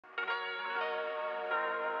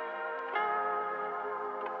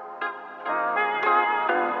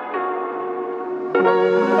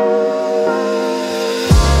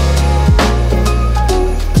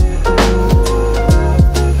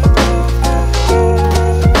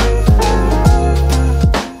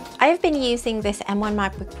using this M1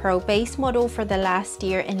 MacBook Pro base model for the last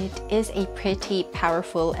year, and it is a pretty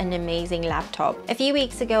powerful and amazing laptop. A few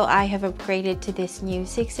weeks ago I have upgraded to this new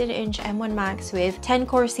 16-inch M1 Max with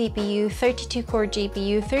 10-core CPU, 32-core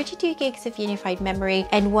GPU, 32 gigs of unified memory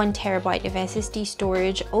and 1 terabyte of SSD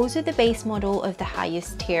storage, also the base model of the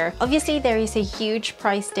highest tier. Obviously there is a huge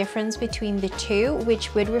price difference between the two,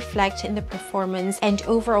 which would reflect in the performance and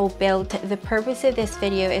overall build. The purpose of this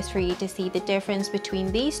video is for you to see the difference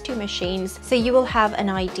between these two machines, so you will have an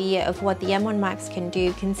idea of what the M1 Max can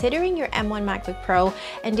do considering your M1 MacBook Pro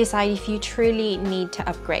and decide if you truly need to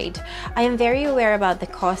upgrade. I am very aware about the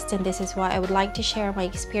cost, and this is why I would like to share my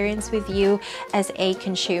experience with you as a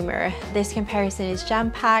consumer. This comparison is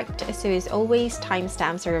jam-packed, so as always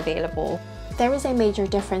timestamps are available. There is a major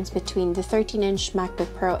difference between the 13-inch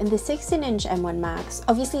MacBook Pro and the 16-inch M1 Max.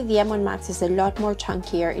 Obviously the M1 Max is a lot more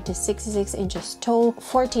chunkier. It is 66 inches tall,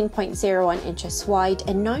 14.01 inches wide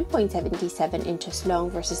and 9.77 inches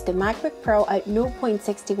long versus the MacBook Pro at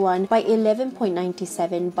 0.61 by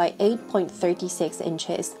 11.97 by 8.36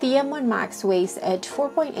 inches. The M1 Max weighs at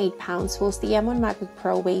 4.8 pounds whilst the M1 MacBook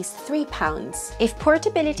Pro weighs 3 pounds. If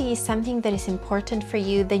portability is something that is important for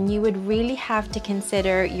you, then you would really have to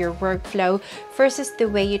consider your workflow versus the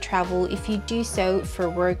way you travel if you do so for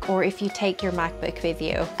work or if you take your MacBook with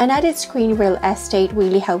you. An added screen real estate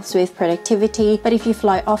really helps with productivity, but if you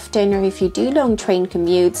fly often or if you do long train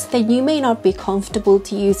commutes, then you may not be comfortable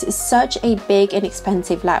to use such a big and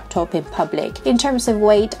expensive laptop in public. In terms of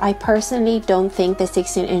weight, I personally don't think the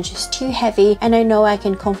 16-inch is too heavy, and I know I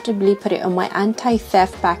can comfortably put it on my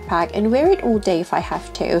anti-theft backpack and wear it all day if I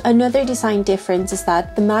have to. Another design difference is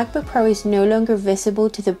that the MacBook Pro is no longer visible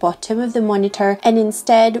to the bottom of the monitor, and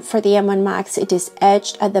instead for the M1 Max it is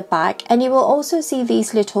edged at the back, and you will also see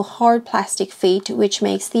these little hard plastic feet, which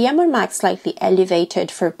makes the M1 Max slightly elevated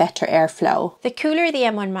for better airflow. The cooler the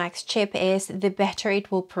M1 Max chip is, the better it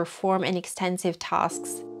will perform in extensive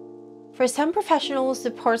tasks. For some professionals,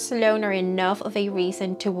 the ports alone are enough of a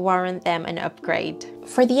reason to warrant them an upgrade.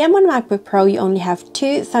 For the M1 MacBook Pro, you only have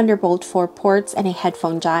 2 Thunderbolt 4 ports and a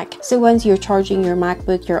headphone jack. So once you're charging your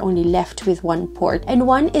MacBook, you're only left with 1 port. And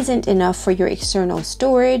 1 isn't enough for your external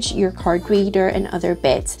storage, your card reader and other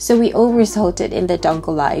bits. So we all resulted in the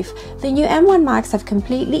dongle life. The new M1 Max have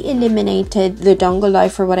completely eliminated the dongle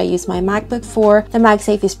life for what I use my MacBook for. The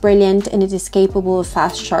MagSafe is brilliant and it is capable of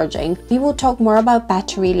fast charging. We will talk more about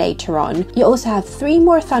battery later on. You also have 3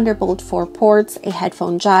 more Thunderbolt 4 ports, a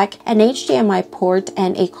headphone jack, an HDMI port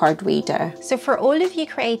and a card reader. So for all of you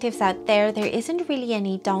creatives out there isn't really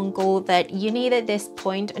any dongle that you need at this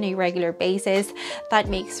point on a regular basis. That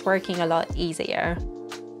makes working a lot easier.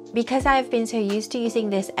 Because I've been so used to using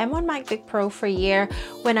this M1 MacBook Pro for a year,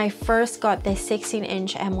 when I first got this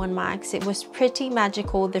 16-inch M1 Max, it was pretty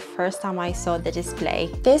magical the first time I saw the display.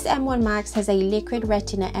 This M1 Max has a liquid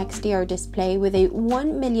Retina XDR display with a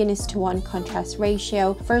 1,000,000:1 contrast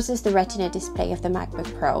ratio versus the Retina display of the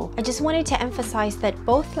MacBook Pro. I just wanted to emphasize that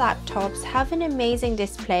both laptops have an amazing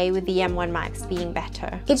display, with the M1 Max being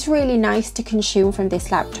better. It's really nice to consume from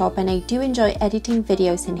this laptop, and I do enjoy editing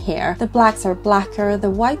videos in here. The blacks are blacker,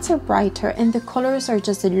 the whites are brighter, and the colors are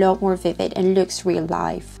just a lot more vivid and looks real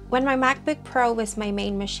life. When my MacBook Pro was my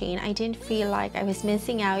main machine, I didn't feel like I was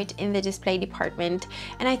missing out in the display department,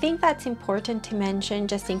 and I think that's important to mention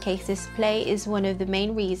just in case display is one of the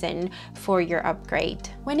main reasons for your upgrade.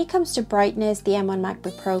 When it comes to brightness, the M1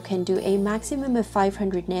 MacBook Pro can do a maximum of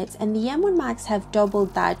 500 nits, and the M1 Max have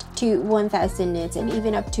doubled that to 1000 nits and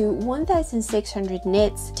even up to 1600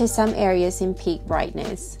 nits to some areas in peak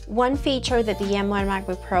brightness. One feature that the M1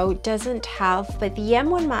 MacBook Pro doesn't have but the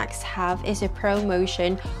M1 Max have is a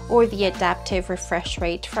ProMotion, or the adaptive refresh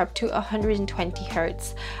rate, for up to 120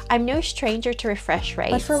 Hz. I'm no stranger to refresh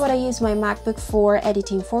rates, but for what I use my MacBook for,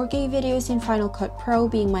 editing 4K videos in Final Cut Pro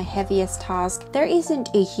being my heaviest task, there isn't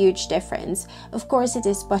a huge difference. Of course it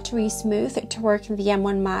is buttery smooth to work in the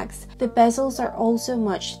M1 Max. The bezels are also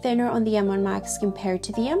much thinner on the M1 Max compared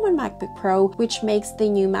to the M1 MacBook Pro, which makes the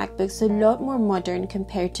new MacBooks a lot more modern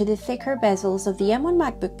compared to the thicker bezels of the M1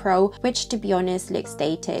 MacBook Pro, which to be honest looks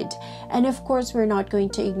dated. And of course we're not going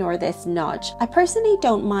to ignore this notch. I personally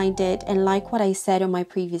don't mind it, and like what I said on my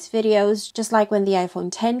previous videos, just like when the iPhone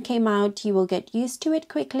 10 came out, you will get used to it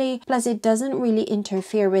quickly, plus it doesn't really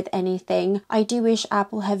interfere with anything. I do wish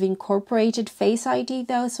Apple have incorporated Face ID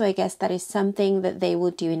though, so I guess that is something that they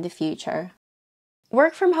will do in the future.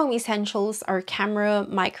 Work from home essentials are camera,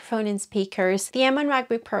 microphone and speakers. The M1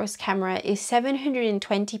 MacBook Pro's camera is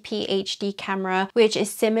 720p HD camera, which is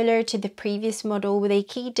similar to the previous model, with a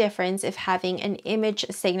key difference of having an image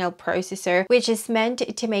signal processor, which is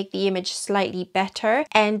meant to make the image slightly better.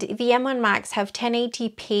 And the M1 Max have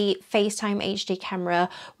 1080p FaceTime HD camera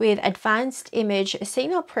with advanced image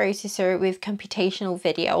signal processor with computational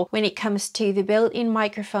video. When it comes to the built-in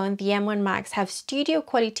microphone, the M1 Max have studio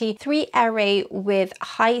quality 3-array with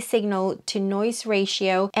high signal to noise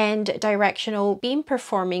ratio and directional beam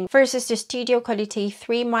forming versus the studio quality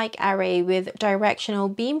 3 mic array with directional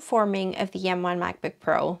beam forming of the M1 MacBook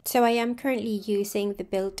Pro. So I am currently using the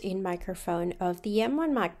built-in microphone of the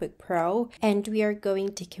M1 MacBook Pro, and we are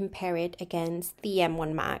going to compare it against the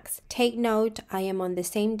M1 Max. Take note, I am on the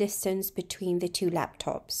same distance between the two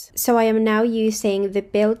laptops. So I am now using the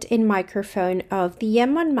built-in microphone of the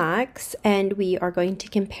M1 Max, and we are going to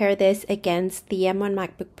compare this against the M1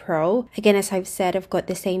 MacBook Pro. Again, as I've said, I've got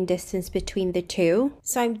the same distance between the two.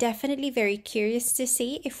 So I'm definitely very curious to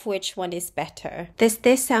see if which one is better. Does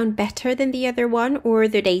this sound better than the other one, or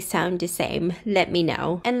do they sound the same? Let me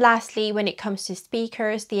know. And lastly, when it comes to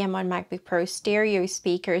speakers, the M1 MacBook Pro stereo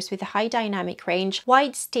speakers with a high dynamic range,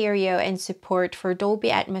 wide stereo and support for Dolby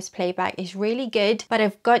Atmos playback is really good, but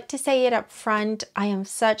I've got to say it up front, I am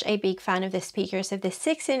such a big fan of the speakers of the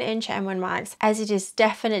 16-inch M1 Max, as it is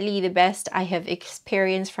definitely the best I have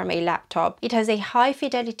experienced from a laptop. It has a high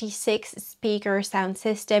fidelity 6-speaker sound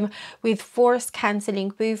system with force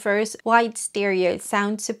cancelling woofers, wide stereo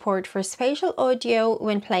sound support for spatial audio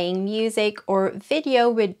when playing music or video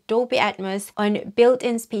with Dolby Atmos on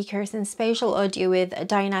built-in speakers, and spatial audio with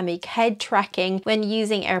dynamic head tracking when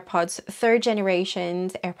using AirPods 3rd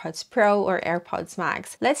generations, AirPods Pro or AirPods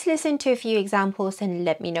Max. Let's listen to a few examples and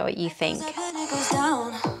let me know what you think.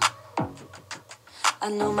 I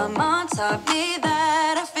know my mom taught me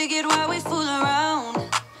that. I figured why we fool around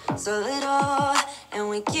so little and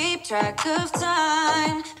we keep track of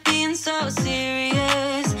time, being so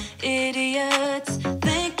serious, idiots,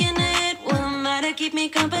 thinking it will matter, keep me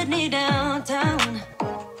company downtown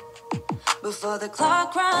before the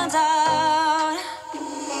clock runs out.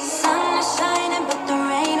 Sun is shining but the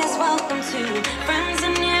rain is welcome too. Friends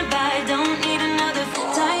are nearby, don't need another.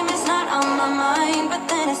 Time is not on my mind, but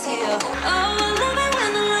then it's here. Oh, I love it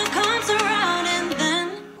when the love comes around, and then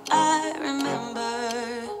I remember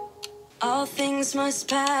all things must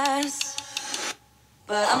pass,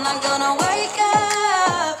 but I'm not gonna wake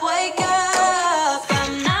up, wake up.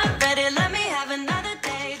 I'm not ready, let me have another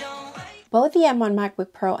day, don't wait. Both the M1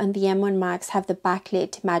 MacBook Pro and the M1 Max have the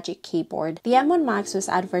backlit Magic Keyboard. The M1 Max was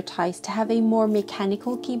advertised to have a more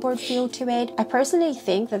mechanical keyboard feel to it. I personally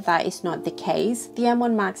think that that is not the case. The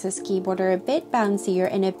M1 Max's keyboard are a bit bouncier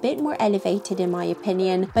and a bit more elevated in my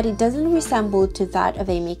opinion, but it doesn't resemble to that of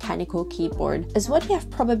a mechanical keyboard. As what you have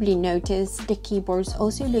probably noticed, the keyboards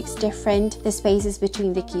also looks different. The spaces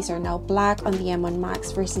between the keys are now black on the M1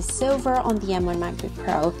 Max versus silver on the M1 MacBook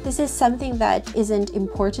Pro. This is something that isn't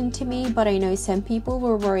important to me, but I know some people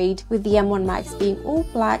were worried with the M1 Max being all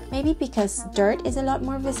black, maybe because dirt is a lot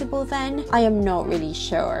more visible then. I am not really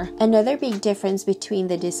sure. Another big difference between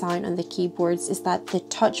the design on the keyboards is that the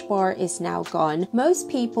touch bar is now gone. Most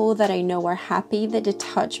people that I know are happy that the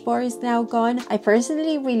touch bar is now gone. I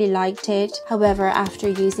personally really liked it. However, after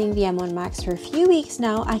using the M1 Max for a few weeks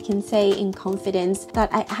now, I can say in confidence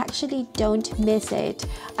that I actually don't miss it.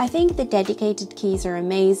 I think the dedicated keys are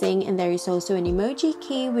amazing, and there is also an emoji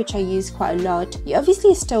key which I use quite a lot. You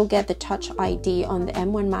obviously still get the Touch ID on the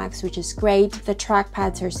M1 Max, which is great. The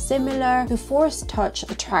trackpads are similar. The Force Touch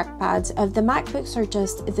trackpads of the MacBooks are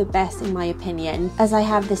just the best in my opinion. As I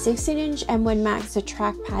have the 16-inch M1 Max, the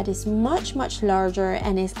trackpad is much larger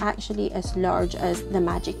and is actually as large as the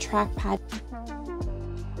Magic Trackpad.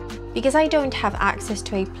 Because I don't have access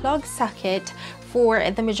to a plug socket for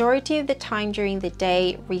the majority of the time during the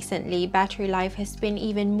day recently, battery life has been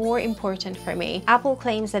even more important for me. Apple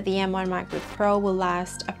claims that the M1 MacBook Pro will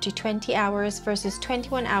last up to 20 hours versus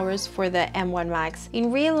 21 hours for the M1 Max.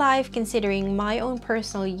 In real life, considering my own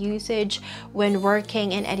personal usage when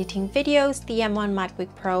working and editing videos, the M1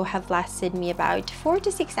 MacBook Pro have lasted me about 4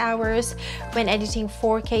 to 6 hours when editing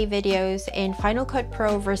 4K videos in Final Cut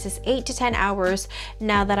Pro versus 8 to 10 hours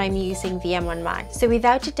now that I'm using the M1 Max. So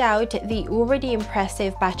without a doubt, the already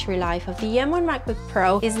impressive battery life of the M1 MacBook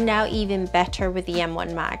Pro is now even better with the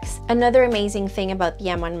M1 Max. Another amazing thing about the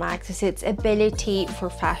M1 Max is its ability for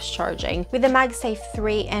fast charging. With the MagSafe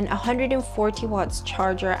 3 and 140 watts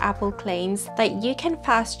charger, Apple claims that you can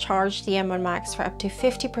fast charge the M1 Max for up to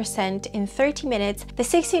 50% in 30 minutes. The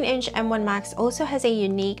 16-inch M1 Max also has a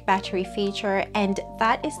unique battery feature, and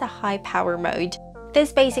that is the high power mode.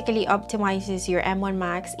 This basically optimizes your M1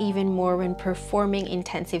 Max even more when performing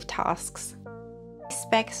intensive tasks.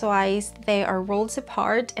 Specs wise, they are worlds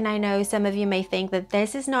apart, and I know some of you may think that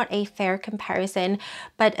this is not a fair comparison,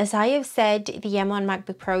 but as I have said, the M1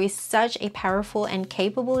 MacBook Pro is such a powerful and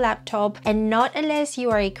capable laptop, and not unless you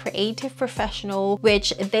are a creative professional,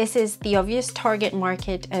 which this is the obvious target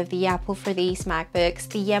market of the Apple for these MacBooks,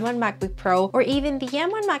 the M1 MacBook Pro, or even the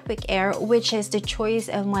M1 MacBook Air, which is the choice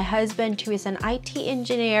of my husband who is an IT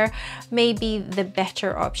engineer, may be the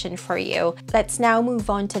better option for you. Let's now move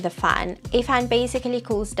on to the fan. A fan basically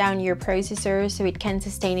cools down your processor so it can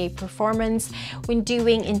sustain a performance when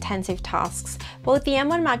doing intensive tasks. Both the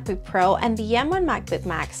M1 MacBook Pro and the M1 MacBook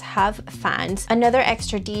Max have fans. Another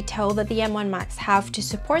extra detail that the M1 Max have to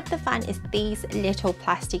support the fan is these little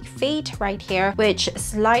plastic feet right here, which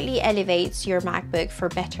slightly elevates your MacBook for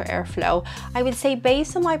better airflow. I would say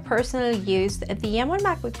based on my personal use, the M1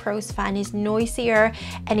 MacBook Pro's fan is noisier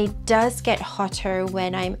and it does get hotter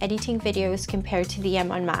when I'm editing videos compared to the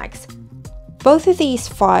M1 Max. Both of these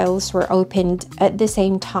files were opened at the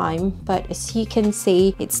same time, but as you can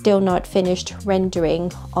see, it's still not finished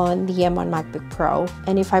rendering on the M1 MacBook Pro.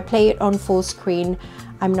 And if I play it on full screen,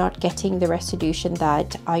 I'm not getting the resolution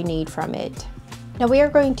that I need from it. Now we are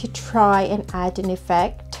going to try and add an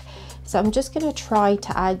effect. So I'm just going to try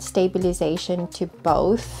to add stabilization to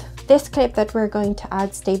both. This clip that we're going to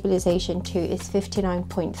add stabilization to is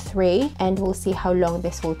 59.3, and we'll see how long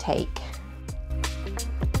this will take.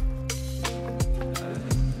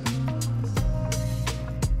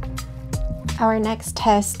 Our next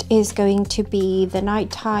test is going to be the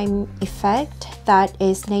nighttime effect that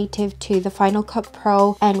is native to the Final Cut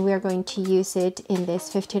Pro, and we're going to use it in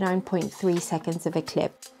this 59.3 seconds of a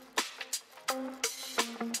clip.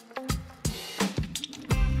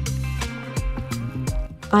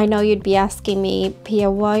 I know you'd be asking me,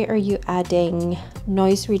 Pia, why are you adding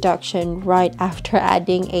noise reduction right after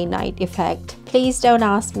adding a night effect? Please don't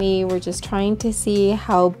ask me, we're just trying to see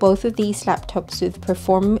how both of these laptops would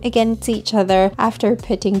perform against each other after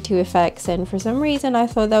putting two effects, and for some reason I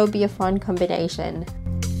thought that would be a fun combination.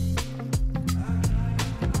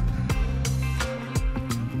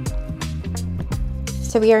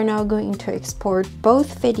 So we are now going to export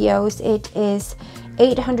both videos. It is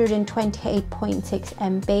 828.6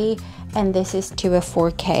 MB and this is to a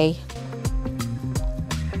 4K.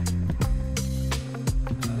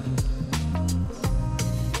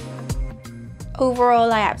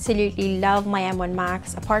 Overall, I absolutely love my M1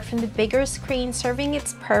 Max, apart from the bigger screen serving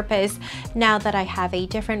its purpose. Now that I have a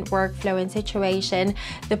different workflow and situation,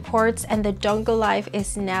 the ports and the dongle life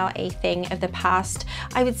is now a thing of the past.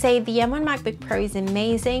 I would say the M1 MacBook Pro is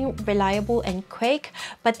amazing, reliable and quick,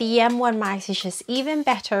 but the M1 Max is just even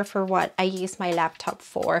better for what I use my laptop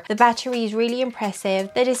for. The battery is really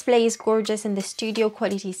impressive, the display is gorgeous, and the studio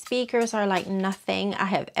quality speakers are like nothing I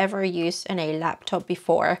have ever used on a laptop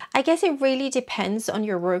before. I guess it really depends on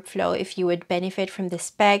your workflow if you would benefit from the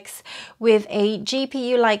specs. With a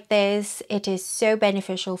GPU like this, it is so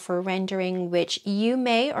beneficial for rendering, which you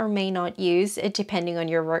may or may not use depending on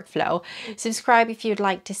your workflow. Subscribe if you'd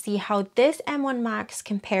like to see how this M1 Max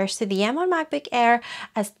compares to the M1 MacBook Air,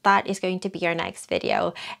 as that is going to be our next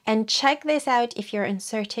video. And check this out if you're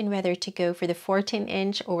uncertain whether to go for the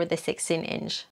 14-inch or the 16-inch.